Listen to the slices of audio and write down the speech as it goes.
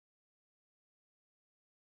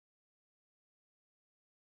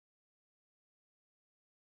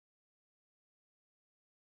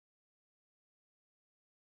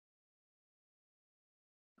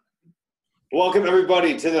Welcome,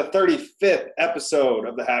 everybody, to the 35th episode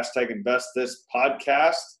of the #InvestThis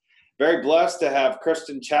podcast. Very blessed to have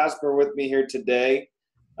Christian Chasmer with me here today.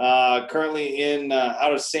 Currently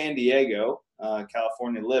out of San Diego,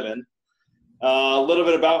 California, living. A little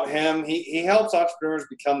bit about him. He helps entrepreneurs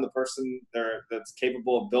become the person that's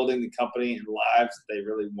capable of building the company and lives that they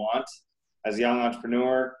really want. As a young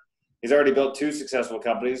entrepreneur, he's already built 2 successful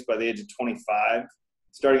companies by the age of 25.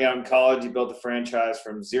 Starting out in college, he built a franchise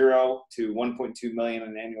from 0 to $1.2 million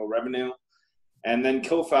in annual revenue, and then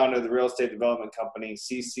co-founded the real estate development company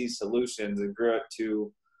CC Solutions and grew it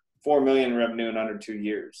to $4 million in revenue in under 2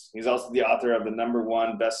 years. He's also the author of the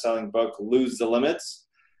 #1 best-selling book, Lose the Limits: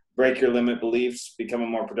 Break Your Limit Beliefs, Become a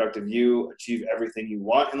More Productive You, Achieve Everything You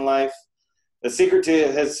Want in Life. The secret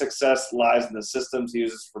to his success lies in the systems he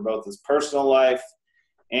uses for both his personal life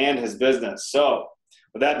and his business. So,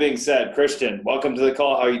 with that being said, Christian, welcome to the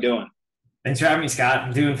call. How are you doing? Thanks for having me, Scott.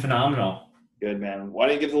 I'm doing phenomenal. Good, man. Why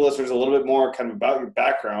don't you give the listeners a little bit more kind of about your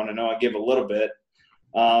background? I know I give a little bit,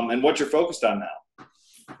 and what you're focused on now.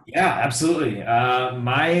 Yeah, absolutely.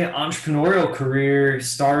 My entrepreneurial career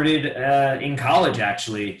started in college,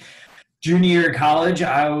 actually. Junior year of college,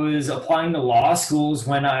 I was applying to law schools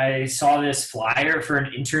when I saw this flyer for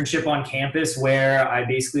an internship on campus where I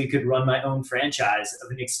basically could run my own franchise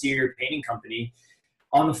of an exterior painting company.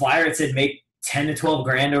 On the flyer, it said make 10 to 12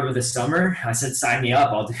 grand over the summer. I said, sign me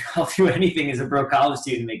up. I'll do anything as a broke college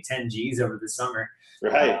student to make 10 G's over the summer.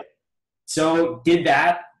 Right. So did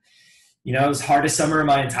that. You know, it was the hardest summer of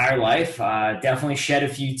my entire life. Definitely shed a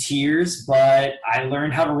few tears, but I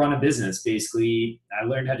learned how to run a business. Basically, I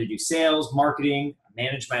learned how to do sales, marketing,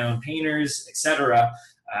 manage my own painters, etc.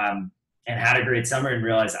 And had a great summer and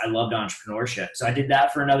realized I loved entrepreneurship. So I did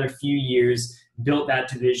that for another few years. Built that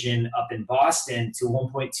division up in Boston to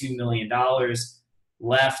 $1.2 million,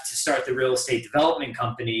 left to start the real estate development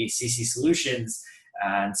company, CC Solutions,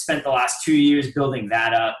 and spent the last 2 years building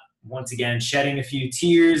that up. Once again, shedding a few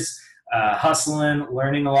tears, hustling,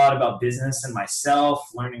 learning a lot about business and myself,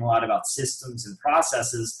 learning a lot about systems and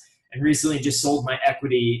processes, and recently just sold my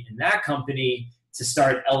equity in that company to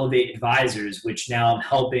start Elevate Advisors, which now I'm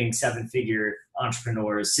helping 7-figure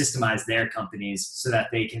entrepreneurs systemize their companies so that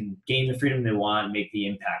they can gain the freedom they want and make the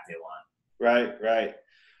impact they want. Right.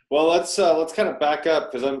 Well, let's kind of back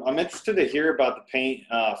up because I'm interested to hear about the paint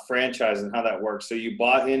franchise and how that works. So you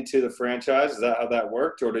bought into the franchise. Is that how that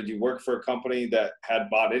worked? Or did you work for a company that had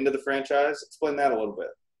bought into the franchise? Explain that a little bit.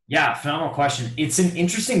 Yeah, phenomenal question. It's an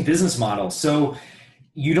interesting business model. So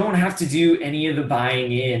you don't have to do any of the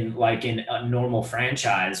buying in like in a normal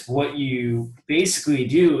franchise. What you basically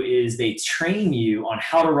do is they train you on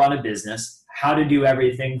how to run a business, how to do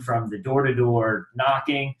everything from the door-to-door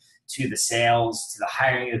knocking to the sales, to the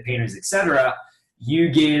hiring of the painters, etc. You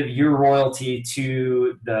give your royalty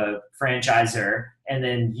to the franchisor, and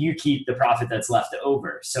then you keep the profit that's left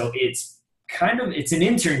over. So it's an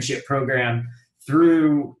internship program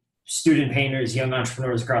through student painters, young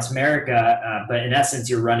entrepreneurs across America, but in essence,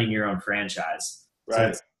 you're running your own franchise.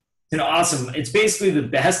 Right. So it's basically the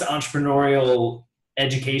best entrepreneurial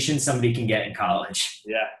education somebody can get in college.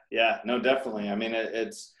 Yeah, no, definitely. I mean, I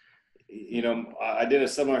did a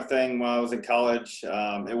similar thing while I was in college.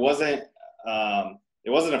 It wasn't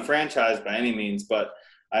a franchise by any means, but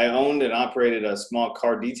I owned and operated a small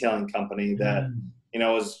car detailing company that,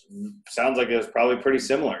 sounds like it was probably pretty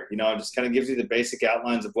similar. It just kind of gives you the basic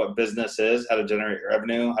outlines of what business is, how to generate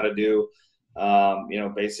revenue, how to do,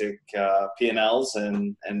 basic P&Ls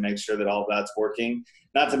and make sure that all of that's working.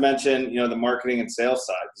 Not to mention, the marketing and sales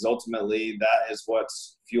side, because ultimately that is what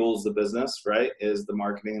fuels the business, right, is the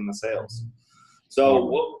marketing and the sales.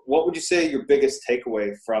 So what would you say your biggest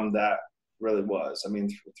takeaway from that really was? I mean,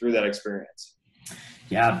 through that experience?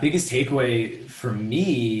 Yeah, biggest takeaway for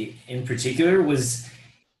me in particular was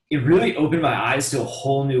it really opened my eyes to a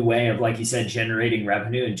whole new way of, like you said, generating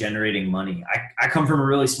revenue and generating money. I come from a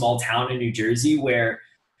really small town in New Jersey where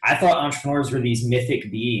I thought entrepreneurs were these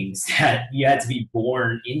mythic beings that you had to be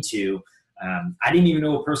born into. I didn't even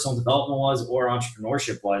know what personal development was or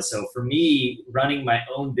entrepreneurship was. So for me, running my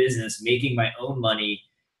own business, making my own money,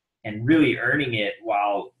 and really earning it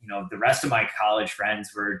while, the rest of my college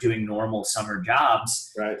friends were doing normal summer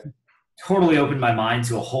jobs, right, totally opened my mind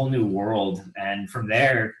to a whole new world. And from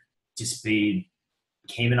there, just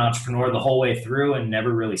became an entrepreneur the whole way through and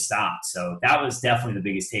never really stopped. So that was definitely the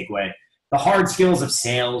biggest takeaway. The hard skills of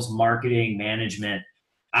sales, marketing, management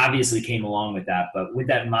obviously came along with that. But with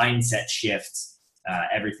that mindset shift,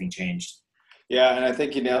 everything changed. Yeah, and I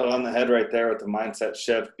think you nailed it on the head right there with the mindset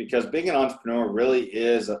shift, because being an entrepreneur really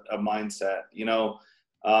is a mindset.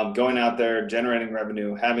 Going out there, generating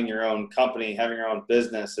revenue, having your own company, having your own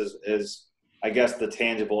business is I guess, the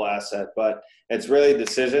tangible asset, but it's really a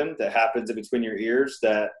decision that happens in between your ears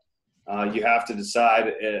that you have to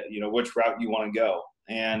decide, which route you want to go.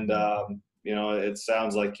 And, it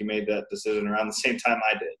sounds like you made that decision around the same time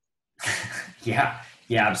I did. Yeah,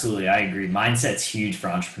 absolutely. I agree. Mindset's huge for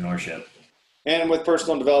entrepreneurship. And with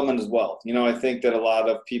personal development as well. I think that a lot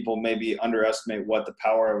of people maybe underestimate what the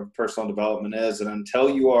power of personal development is. And until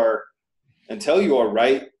you are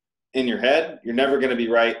right in your head, you're never going to be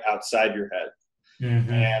right outside your head.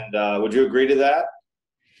 Mm-hmm. And would you agree to that?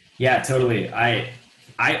 Yeah, totally. I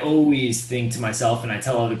always think to myself, and I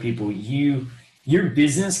tell other people, your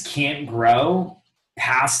business can't grow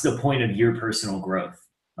past the point of your personal growth.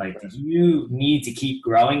 Like, you need to keep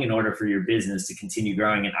growing in order for your business to continue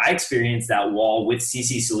growing. And I experienced that wall with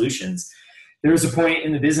CC Solutions. There was a point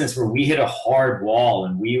in the business where we hit a hard wall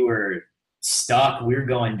and we were stuck. We were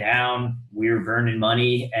going down. We were burning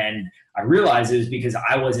money. And I realized it was because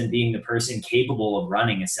I wasn't being the person capable of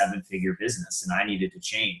running a 7-figure business, and I needed to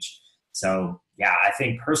change. So yeah, I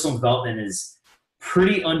think personal development is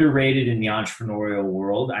pretty underrated in the entrepreneurial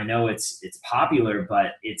world. I know it's popular,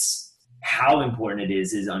 but it's how important it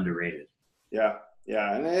is underrated. Yeah.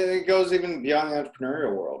 And it goes even beyond the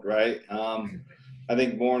entrepreneurial world, right? I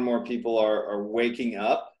think more and more people are waking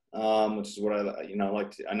up, which is what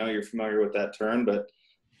I know you're familiar with that term, but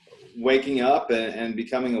waking up and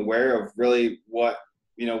becoming aware of really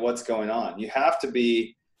what's going on. You have to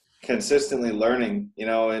be consistently learning, in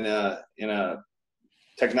a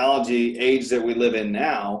technology age that we live in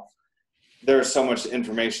now. There's so much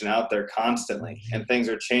information out there constantly, and things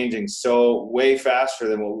are changing so way faster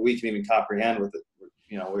than what we can even comprehend with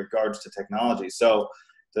regards to technology. So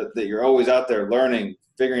that you're always out there learning,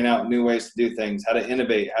 figuring out new ways to do things, how to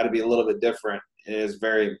innovate, how to be a little bit different is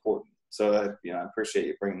very important. So I appreciate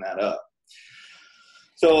you bringing that up.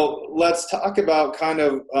 So let's talk about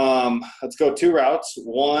let's go 2 routes.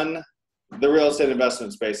 One, the real estate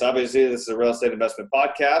investment space. Obviously, this is a real estate investment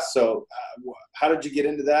podcast. So how did you get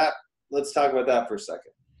into that? Let's talk about that for a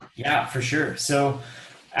second. Yeah, for sure. So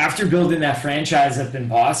after building that franchise up in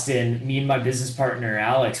Boston, me and my business partner,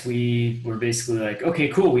 Alex, we were basically like, okay,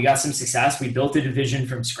 cool. We got some success. We built a division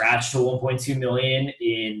from scratch to 1.2 million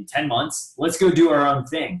in 10 months. Let's go do our own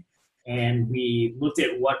thing. And we looked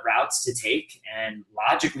at what routes to take. And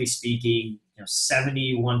logically speaking,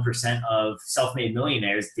 71% of self-made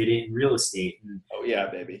millionaires did it in real estate. And oh yeah,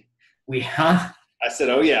 baby. I said,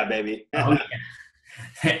 oh yeah, baby. Oh,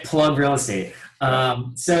 yeah. Plug real estate.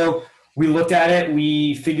 So we looked at it.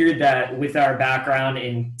 We figured that with our background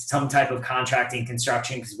in some type of contracting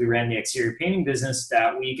construction, because we ran the exterior painting business,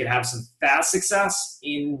 that we could have some fast success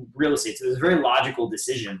in real estate. So it was a very logical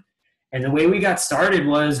decision. And the way we got started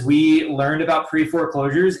was we learned about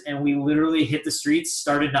pre-foreclosures, and we literally hit the streets,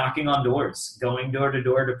 started knocking on doors, going door to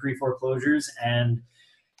door to pre-foreclosures, and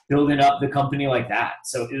building up the company like that.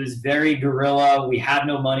 So it was very guerrilla. We had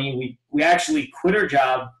no money. We actually quit our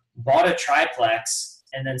job, bought a triplex,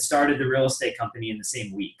 and then started the real estate company in the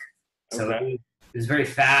same week. So it was very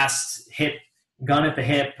fast, gun at the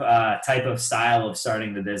hip type of style of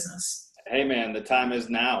starting the business. Hey man, the time is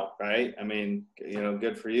now, right? I mean,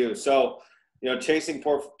 good for you. So, chasing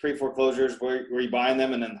pre-foreclosures, were you buying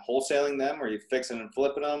them and then wholesaling them? Were you fixing and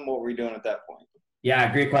flipping them? What were you doing at that point? Yeah,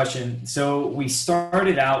 great question. So we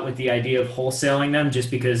started out with the idea of wholesaling them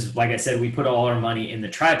just because, like I said, we put all our money in the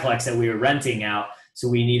triplex that we were renting out. So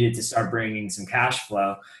we needed to start bringing some cash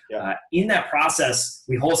flow. Yeah. In that process,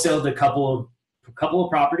 we wholesaled a couple of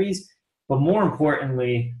properties, but more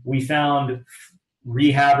importantly, we found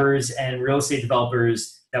rehabbers and real estate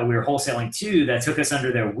developers that we were wholesaling to that took us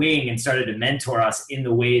under their wing and started to mentor us in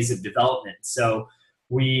the ways of development. So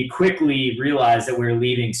we quickly realized that we were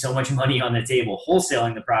leaving so much money on the table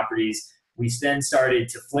wholesaling the properties. We then started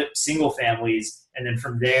to flip single families. And then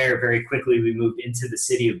from there, very quickly, we moved into the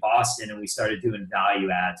city of Boston and we started doing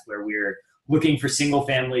value adds where we were looking for single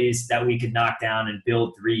families that we could knock down and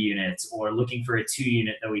build 3 units, or looking for a 2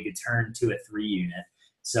 unit that we could turn to a 3 unit.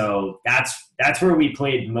 So that's where we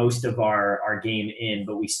played most of our game in,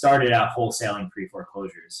 but we started out wholesaling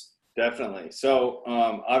pre-foreclosures. Definitely. So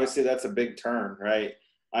obviously that's a big turn, right?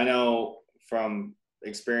 I know from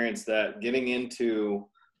experience that getting into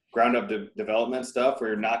ground up development stuff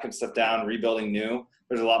where you're knocking stuff down, rebuilding new,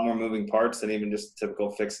 there's a lot more moving parts than even just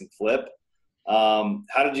typical fix and flip.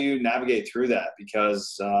 How did you navigate through that?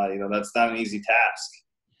 Because, that's not an easy task.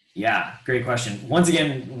 Yeah, great question. Once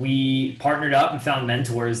again, we partnered up and found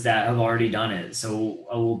mentors that have already done it. So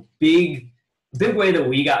a big way that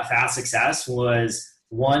we got fast success was,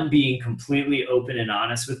 one, being completely open and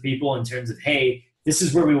honest with people in terms of, hey, this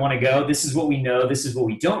is where we want to go. This is what we know. This is what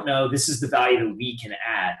we don't know. This is the value that we can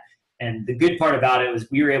add. And the good part about it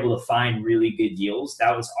was we were able to find really good deals.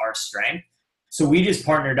 That was our strength. So we just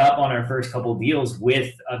partnered up on our first couple of deals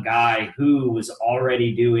with a guy who was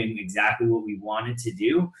already doing exactly what we wanted to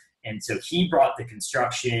do. And so he brought the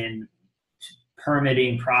construction,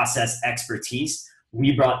 permitting process expertise.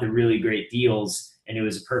 We brought the really great deals, and it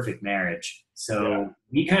was a perfect marriage. So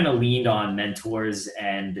we kind of leaned on mentors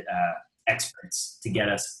and experts to get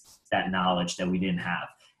us that knowledge that we didn't have.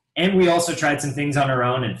 And we also tried some things on our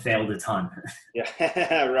own and failed a ton.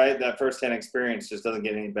 Yeah, right. That firsthand experience just doesn't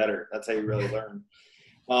get any better. That's how you really learn.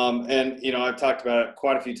 And, you know, I've talked about it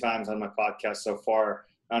quite a few times on my podcast so far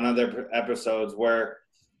on other episodes where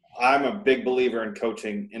I'm a big believer in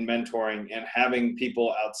coaching and mentoring and having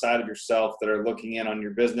people outside of yourself that are looking in on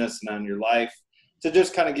your business and on your life to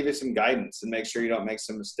just kind of give you some guidance and make sure you don't make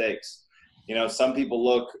some mistakes. You know, some people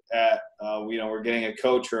look at, you know, we're getting a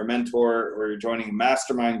coach or a mentor or you're joining a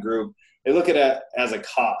mastermind group. They look at it as a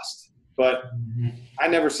cost, but I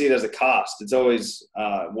never see it as a cost. It's always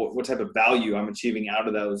what type of value I'm achieving out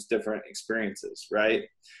of those different experiences, right?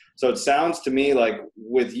 So it sounds to me like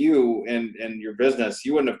with you and your business,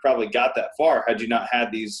 you wouldn't have probably got that far had you not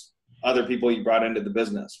had these other people you brought into the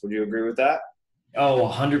business. Would you agree with that?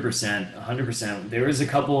 Oh, 100%, 100%. There was a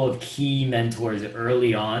couple of key mentors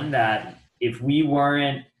early on that if we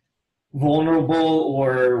weren't vulnerable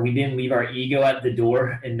or we didn't leave our ego at the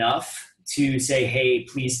door enough to say, hey,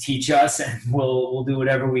 please teach us and we'll do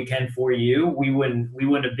whatever we can for you, we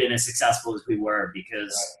wouldn't have been as successful as we were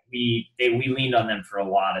because we leaned on them for a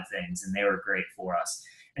lot of things and they were great for us.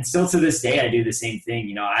 And still to this day, I do the same thing.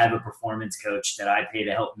 You know, I have a performance coach that I pay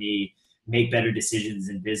to help me make better decisions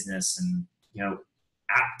in business. And, you know,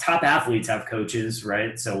 top athletes have coaches,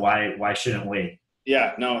 right? So why shouldn't we?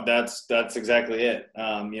 Yeah, no, that's exactly it.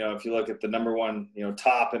 You know, if you look at the number one, you know,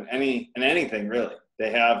 top in anything really,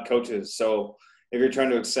 they have coaches. So if you're trying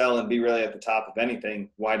to excel and be really at the top of anything,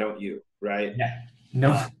 why don't you, right? Yeah.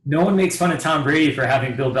 No one makes fun of Tom Brady for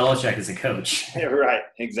having Bill Belichick as a coach. Yeah, right.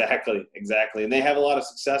 Exactly. And they have a lot of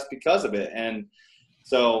success because of it. And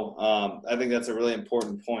so I think that's a really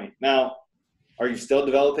important point. Now, are you still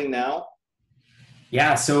developing now?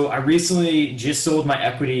 Yeah, so I recently just sold my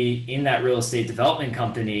equity in that real estate development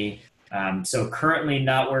company. So currently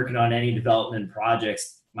not working on any development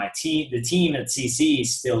projects. The team at CC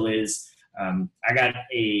still is. I got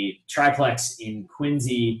a triplex in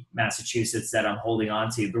Quincy, Massachusetts that I'm holding on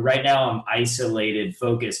to. But right now I'm isolated,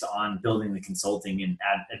 focused on building the consulting and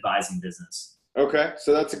advising business. Okay,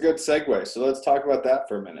 so that's a good segue. So let's talk about that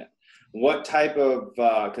for a minute. What type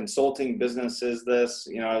of consulting business is this?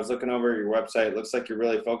 You know, I was looking over your website. It looks like you're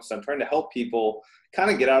really focused on trying to help people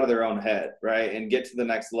kind of get out of their own head, right? And get to the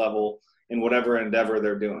next level in whatever endeavor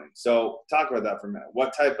they're doing. So talk about that for a minute.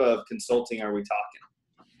 What type of consulting are we talking?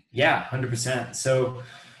 Yeah, 100%. So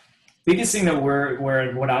biggest thing that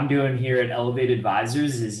what I'm doing here at Elevate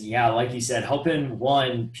Advisors is, like you said,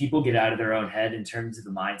 helping people get out of their own head in terms of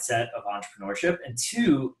the mindset of entrepreneurship, and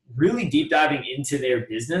two, really deep diving into their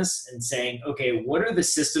business and saying, okay, what are the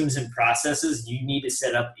systems and processes you need to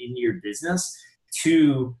set up in your business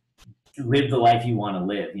to live the life you want to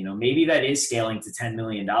live? You know, maybe that is scaling to $10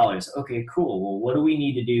 million. Okay, cool. Well, what do we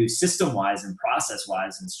need to do system-wise and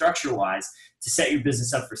process-wise and structure-wise to set your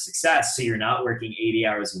business up for success so you're not working 80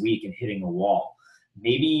 hours a week and hitting a wall?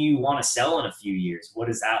 Maybe you want to sell in a few years. What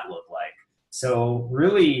does that look like? So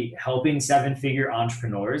really helping seven-figure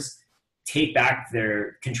entrepreneurs take back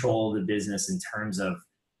their control of the business in terms of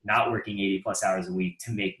not working 80 plus hours a week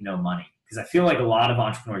to make no money. Because I feel like a lot of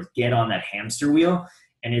entrepreneurs get on that hamster wheel,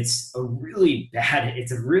 and it's a really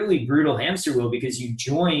brutal hamster wheel because you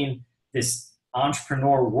join this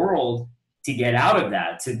entrepreneur world to get out of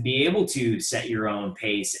that, to be able to set your own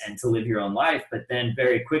pace and to live your own life. But then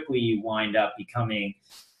very quickly you wind up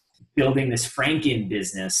building this Franken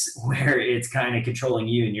business where it's kind of controlling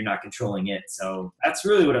you and you're not controlling it. So that's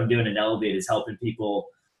really what I'm doing at Elevate, is helping people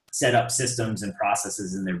set up systems and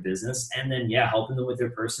processes in their business. And then, helping them with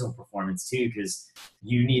their personal performance too, because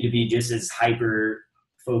you need to be just as hyper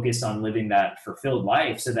focused on living that fulfilled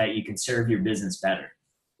life so that you can serve your business better.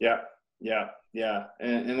 Yeah.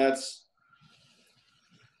 And that's,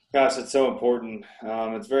 gosh, it's so important.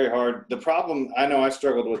 It's very hard. The problem, I know I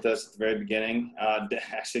struggled with this at the very beginning.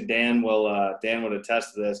 Actually, Dan would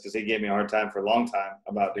attest to this because he gave me a hard time for a long time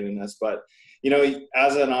about doing this. But, you know,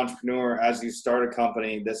 as an entrepreneur, as you start a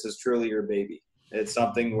company, this is truly your baby. It's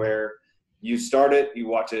something where you start it, you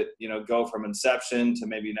watch it, you know, go from inception to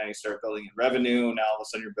maybe now you start building in revenue. Now all of a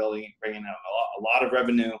sudden you're bringing out a lot of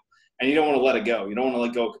revenue, and you don't want to let it go. You don't want to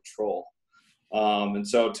let go of control. And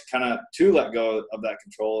so to let go of that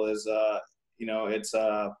control is, you know, it's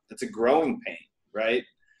a growing pain, right?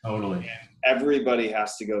 Totally. Everybody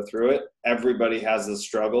has to go through it. Everybody has the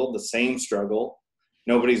struggle, the same struggle.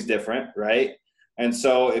 Nobody's different, right? And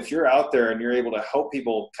so if you're out there and you're able to help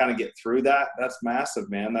people kind of get through that, that's massive,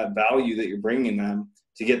 man. That value that you're bringing them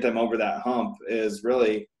to get them over that hump is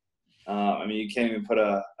really, I mean, you can't even put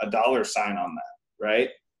a dollar sign on that, right?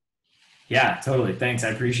 Yeah, totally. Thanks. I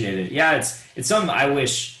appreciate it. Yeah, it's something I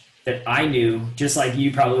wish that I knew, just like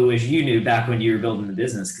you probably wish you knew back when you were building the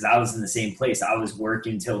business, because I was in the same place. I was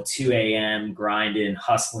working till 2 a.m., grinding,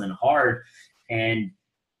 hustling hard. And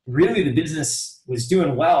really the business was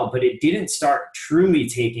doing well, but it didn't start truly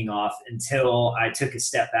taking off until I took a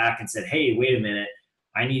step back and said, hey, wait a minute,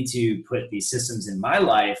 I need to put these systems in my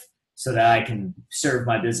life so that I can serve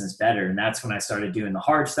my business better. And that's when I started doing the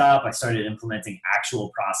hard stop. I started implementing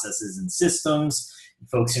actual processes and systems and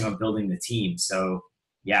focusing on building the team. So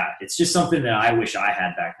yeah, it's just something that I wish I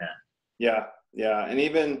had back then. Yeah. Yeah. And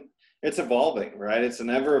even it's evolving, right? It's an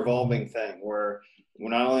ever evolving thing where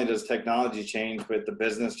not only does technology change, but the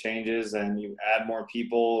business changes and you add more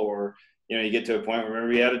people, or, you know, you get to a point where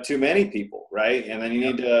maybe you added too many people, right? And then you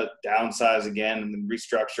need to downsize again and then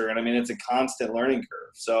restructure. And I mean, it's a constant learning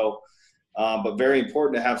curve. So, but very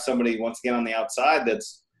important to have somebody, once again, on the outside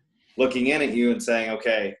that's looking in at you and saying,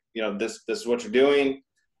 okay, you know, this is what you're doing,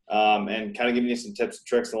 and kind of giving you some tips and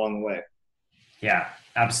tricks along the way. Yeah,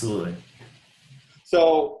 absolutely.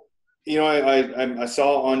 So, you know, I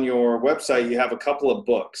saw on your website you have a couple of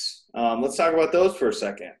books. Let's talk about those for a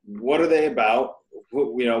second. What are they about?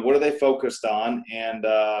 You know, what are they focused on? And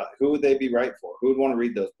who would they be right for? Who would want to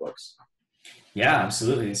read those books? Yeah,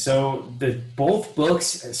 absolutely. So both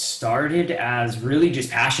books started as really just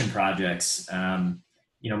passion projects.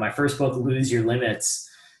 You know, my first book, Lose Your Limits,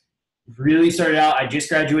 really started out, I just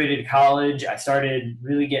graduated college. I started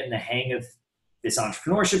really getting the hang of this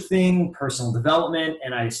entrepreneurship thing, personal development,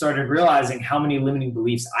 and I started realizing how many limiting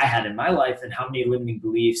beliefs I had in my life and how many limiting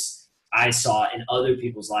beliefs I saw in other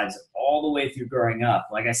people's lives all the way through growing up.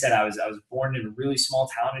 Like I said, I was born in a really small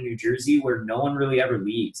town in New Jersey where no one really ever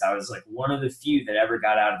leaves. I was like one of the few that ever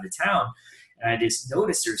got out of the town. And I just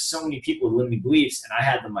noticed there's so many people with limiting beliefs, and I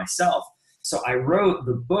had them myself. So I wrote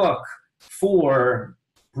the book for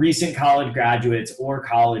recent college graduates or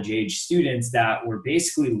college age students that were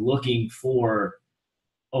basically looking for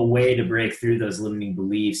a way to break through those limiting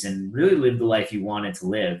beliefs and really live the life you wanted to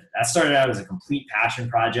live. That started out as a complete passion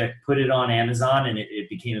project, put it on Amazon, and it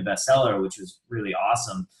became a bestseller, which was really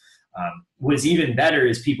awesome. What's even better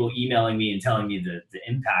is people emailing me and telling me the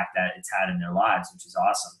impact that it's had in their lives, which is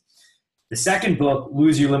awesome. The second book,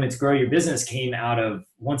 Lose Your Limits, Grow Your Business, came out of,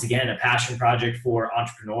 once again, a passion project for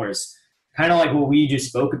entrepreneurs. Kind of like what we just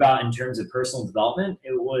spoke about in terms of personal development.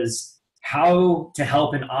 It was how to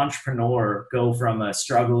help an entrepreneur go from a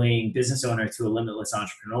struggling business owner to a limitless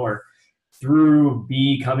entrepreneur through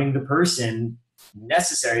becoming the person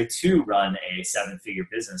necessary to run a 7-figure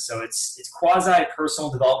business. So it's quasi personal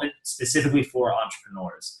development specifically for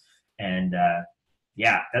entrepreneurs. And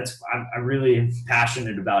yeah, I'm really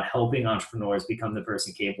passionate about helping entrepreneurs become the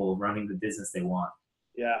person capable of running the business they want.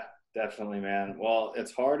 Yeah, definitely, man. Well,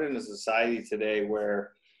 it's hard in a society today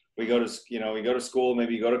where we go to school,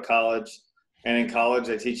 maybe you go to college, and in college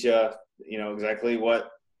they teach you, you know, exactly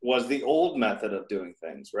what was the old method of doing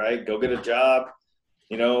things, right? Go get a job,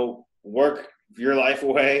 you know, work your life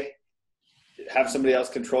away, have somebody else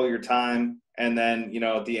control your time, and then, you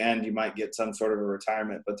know, at the end you might get some sort of a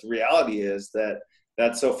retirement. But the reality is that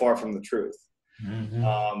that's so far from the truth.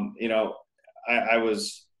 Mm-hmm. You know, I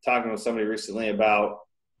was talking with somebody recently about,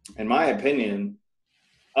 in my opinion,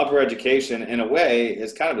 upper education in a way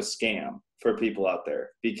is kind of a scam for people out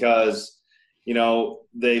there, because, you know,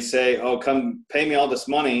 they say, oh, come pay me all this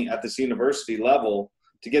money at this university level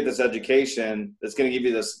to get this education that's going to give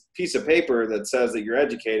you this piece of paper that says that you're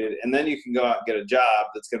educated, and then you can go out and get a job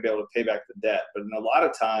that's going to be able to pay back the debt. But in a lot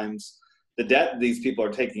of times, the debt these people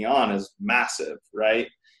are taking on is massive, right?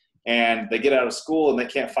 And they get out of school and they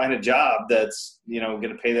can't find a job that's, you know,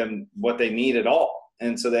 going to pay them what they need at all.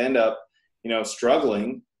 And so they end up, you know,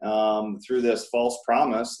 struggling through this false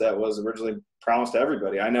promise that was originally promised to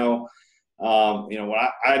everybody. I know, you know, when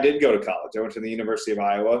I did go to college, I went to the University of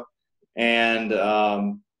Iowa, and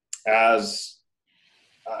as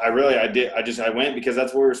I went because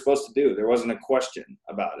that's what we were supposed to do. There wasn't a question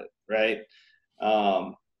about it, right?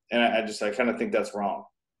 And I kind of think that's wrong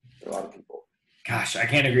for a lot of people. Gosh, I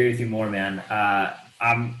can't agree with you more, man.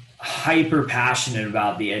 I'm hyper passionate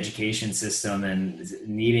about the education system and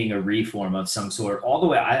needing a reform of some sort all the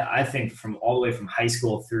way. I think all the way from high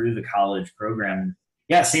school through the college program.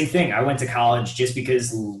 Yeah, same thing. I went to college just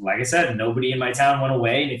because, like I said, nobody in my town went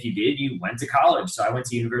away. And if you did, you went to college. So I went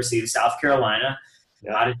to University of South Carolina.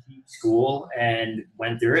 Yeah. not a cheap school, and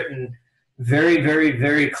went through it, and very, very,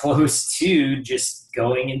 very close to just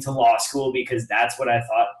going into law school because that's what I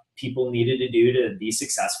thought people needed to do to be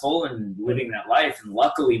successful and living that life. And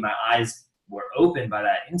luckily my eyes were opened by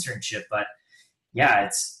that internship. But yeah,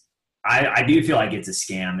 I do feel like it's a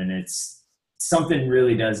scam, and it's something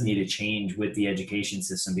really does need to change with the education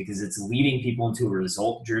system because it's leading people into a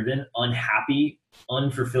result driven, unhappy,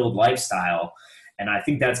 unfulfilled lifestyle. And I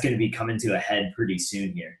think that's going to be coming to a head pretty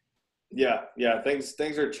soon here. Yeah.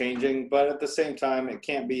 Things are changing, but at the same time, it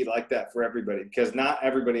can't be like that for everybody because not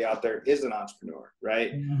everybody out there is an entrepreneur,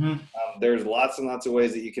 right? Mm-hmm. There's lots and lots of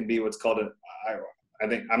ways that you can be what's called I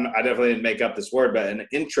definitely didn't make up this word, but an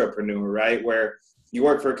intrapreneur, right? Where you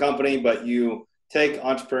work for a company, but you take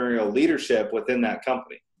entrepreneurial leadership within that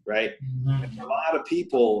company, right? Mm-hmm. And for a lot of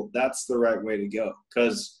people, that's the right way to go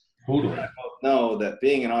because Totally. I both know that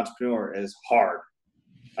being an entrepreneur is hard.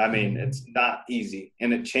 I mean, it's not easy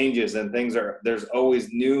and it changes and there's always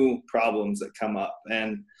new problems that come up,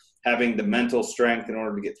 and having the mental strength in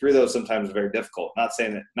order to get through those sometimes is very difficult. Not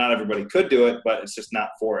saying that not everybody could do it, but it's just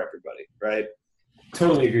not for everybody, right?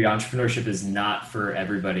 Totally agree. Entrepreneurship is not for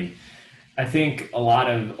everybody. I think a lot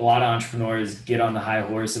of entrepreneurs get on the high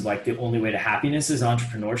horse of like the only way to happiness is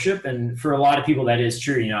entrepreneurship. And for a lot of people, that is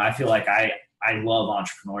true. You know, I feel like I love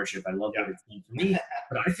entrepreneurship. I love what it's done for me,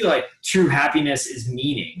 but I feel like true happiness is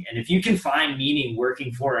meaning. And if you can find meaning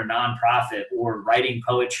working for a nonprofit or writing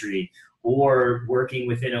poetry or working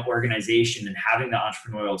within an organization and having the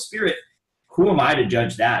entrepreneurial spirit, who am I to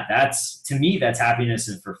judge that? To me, that's happiness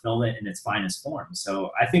and fulfillment in its finest form.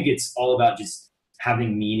 So I think it's all about just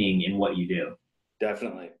having meaning in what you do.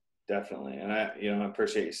 Definitely. And I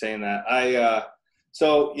appreciate you saying that.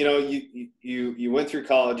 So, you went through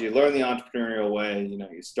college, you learned the entrepreneurial way,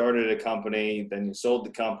 you started a company, then you sold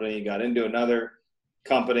the company, you got into another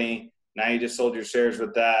company. Now you just sold your shares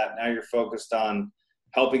with that. Now you're focused on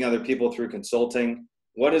helping other people through consulting.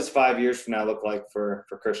 What does 5 years from now look like for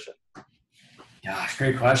Christian? Gosh,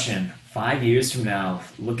 great question. 5 years from now,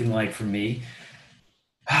 looking like for me,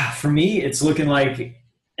 it's looking like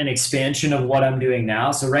an expansion of what I'm doing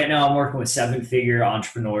now. So right now I'm working with 7-figure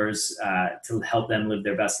entrepreneurs to help them live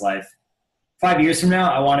their best life. 5 years from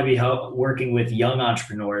now, I want to be working with young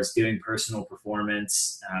entrepreneurs doing personal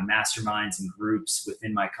performance, masterminds and groups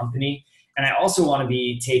within my company. And I also want to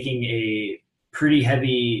be taking a pretty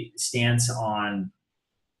heavy stance on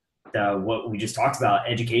what we just talked about,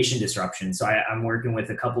 education disruption. So I'm working with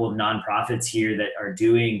a couple of nonprofits here that are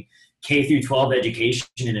doing K through 12 education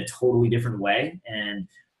in a totally different way and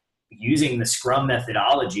using the Scrum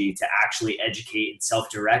methodology to actually educate and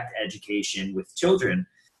self-direct education with children.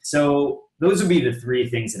 So those would be the 3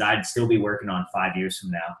 things that I'd still be working on 5 years from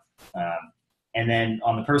now. And then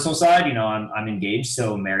on the personal side, I'm engaged,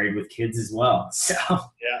 so married with kids as well. So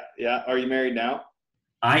yeah. Are you married now?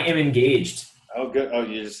 I am engaged. Oh, good. Oh,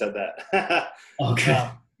 you just said that. Okay.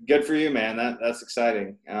 Good for you, man. That's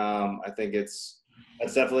exciting. I think that's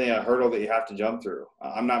definitely a hurdle that you have to jump through.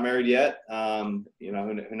 I'm not married yet. Who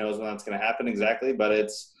knows when that's going to happen exactly, but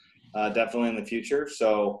it's definitely in the future.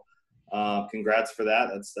 So congrats for that.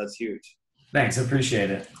 That's huge. Thanks. I appreciate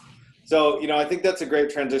it. So, I think that's a great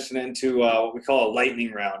transition into what we call a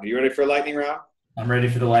lightning round. Are you ready for a lightning round? I'm ready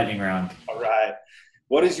for the lightning round. All right.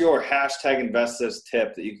 What is your #InvestThis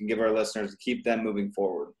tip that you can give our listeners to keep them moving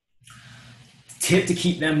forward? Tip to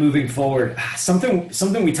keep them moving forward.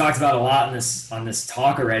 Something we talked about a lot on this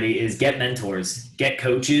talk already is get mentors, get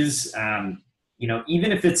coaches.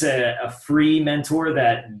 Even if it's a free mentor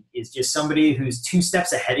that is just somebody who's 2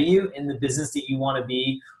 steps ahead of you in the business that you want to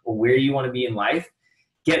be or where you want to be in life,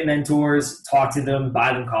 get mentors, talk to them,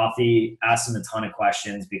 buy them coffee, ask them a ton of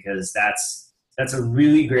questions because that's a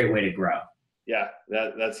really great way to grow. Yeah,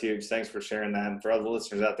 that's huge. Thanks for sharing that. And for other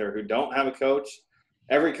listeners out there who don't have a coach,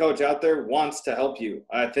 every coach out there wants to help you.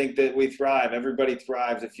 I think that we thrive. Everybody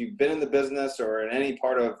thrives. If you've been in the business or in any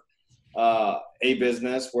part of a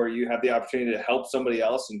business where you have the opportunity to help somebody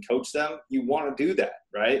else and coach them, you want to do that,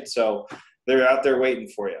 right? So they're out there waiting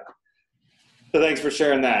for you. So thanks for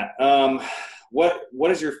sharing that.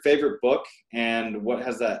 What is your favorite book, and what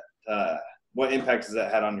impact has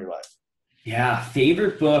that had on your life? Yeah,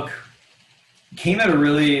 favorite book came at a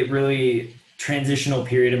really, really transitional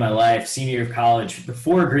period in my life, senior year of college. The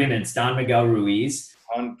 4 Agreements, Don Miguel Ruiz.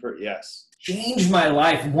 Yes. Changed my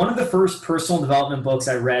life. One of the first personal development books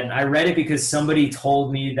I read, and I read it because somebody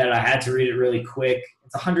told me that I had to read it really quick.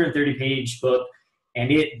 It's a 130-page book, and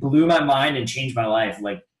it blew my mind and changed my life.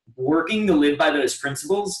 Like, working to live by those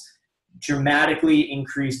principles dramatically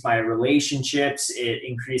increased my relationships. It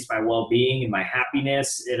increased my well-being and my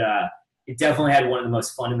happiness. It definitely had one of the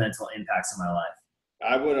most fundamental impacts on my life.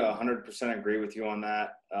 I would 100% agree with you on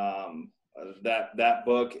that. That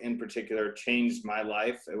book in particular changed my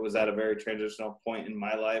life. It was at a very transitional point in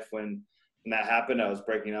my life when that happened. I was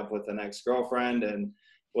breaking up with an ex-girlfriend and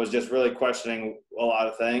was just really questioning a lot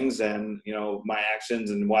of things and, my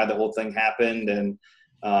actions and why the whole thing happened. And,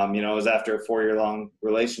 it was after a 4-year-long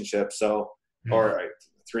relationship. So, or a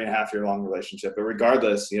 3.5-year-long relationship, but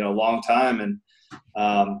regardless, long time and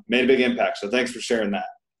made a big impact. So thanks for sharing that.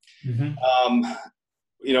 Mm-hmm.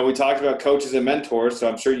 We talked about coaches and mentors, so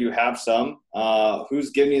I'm sure you have some.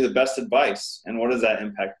 Who's giving you the best advice, and what has that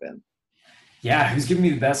impact been? Yeah, who's giving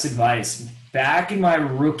me the best advice? Back in my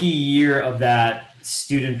rookie year of that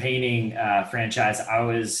student painting franchise, I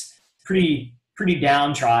was pretty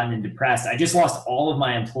downtrodden and depressed. I just lost all of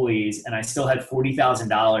my employees, and I still had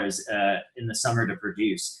 $40,000 in the summer to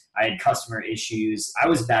produce. I had customer issues. I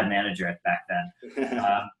was a bad manager back then,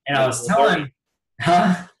 and I was telling,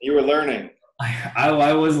 You were learning.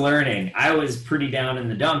 I was learning. I was pretty down in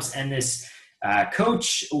the dumps, and this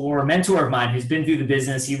coach or mentor of mine who's been through the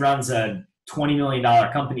business, he runs a $20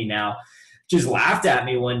 million company now, just laughed at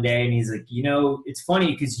me one day, and he's like, it's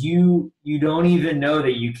funny because you don't even know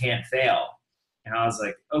that you can't fail. And I was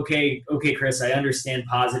like, okay, Chris, I understand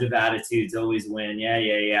positive attitudes always win. Yeah.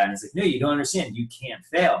 And he's like, no, you don't understand. You can't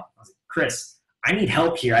fail. I was like, Chris, I need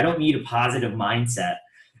help here. I don't need a positive mindset.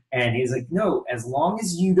 And he's like, no, as long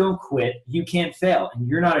as you don't quit, you can't fail. And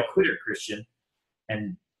you're not a quitter, Christian.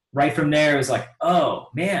 And right from there, it was like, oh,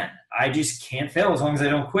 man, I just can't fail as long as I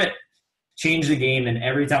don't quit. Change the game. And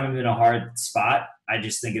every time I'm in a hard spot, I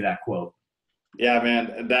just think of that quote. Yeah,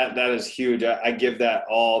 man, that is huge. I give that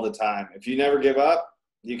all the time. If you never give up,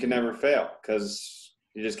 you can never fail because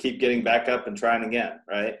you just keep getting back up and trying again,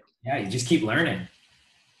 right? Yeah, you just keep learning.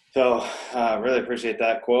 So really appreciate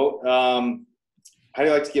that quote. How do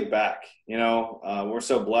you like to give back? We're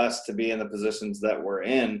so blessed to be in the positions that we're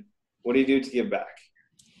in. What do you do to give back?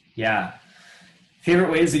 Yeah. Favorite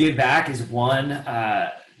ways to give back is one,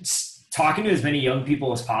 talking to as many young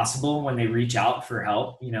people as possible when they reach out for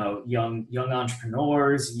help, young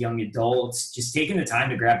entrepreneurs, young adults, just taking the time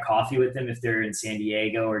to grab coffee with them if they're in San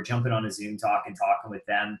Diego or jumping on a Zoom talk and talking with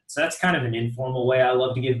them. So that's kind of an informal way I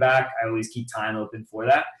love to give back. I always keep time open for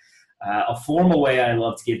that. A formal way I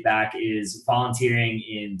love to give back is volunteering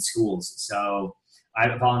in schools. So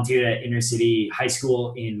I volunteered at inner city high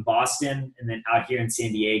school in Boston, and then out here in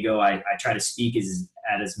San Diego, I try to speak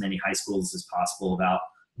at as many high schools as possible about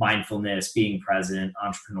mindfulness, being present,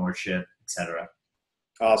 entrepreneurship, etc.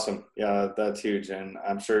 Awesome. Yeah, that's huge. And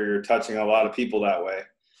I'm sure you're touching a lot of people that way.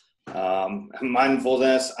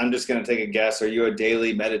 Mindfulness, I'm just going to take a guess. Are you a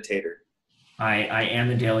daily meditator? I am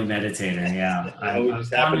a daily meditator. Yeah. We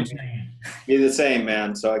just happen to be the same,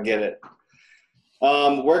 man. So I get it.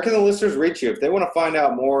 Where can the listeners reach you if they want to find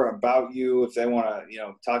out more about you? If they want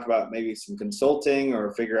to, talk about maybe some consulting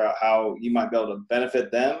or figure out how you might be able to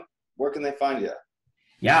benefit them, where can they find you?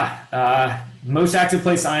 Yeah. Most active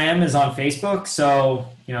place I am is on Facebook. So,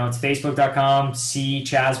 it's facebook.com,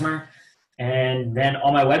 Chasmer. And then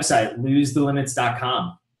on my website,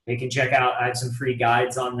 losethelimits.com. They can check out, I have some free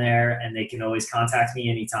guides on there, and they can always contact me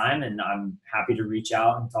anytime, and I'm happy to reach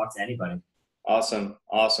out and talk to anybody. Awesome.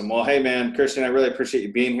 Well, hey man, Christian, I really appreciate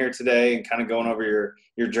you being here today and kind of going over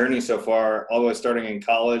your journey so far, all the way starting in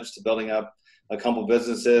college to building up a couple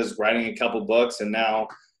businesses, writing a couple books, and now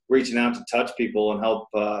reaching out to touch people and help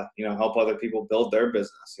other people build their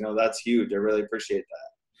business. That's huge. I really appreciate that.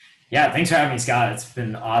 Yeah. Thanks for having me, Scott. It's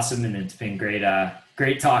been awesome. And it's been great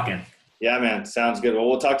talking. Yeah, man. Sounds good. Well,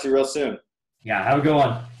 we'll talk to you real soon. Yeah. Have a good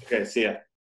one. Okay. See ya.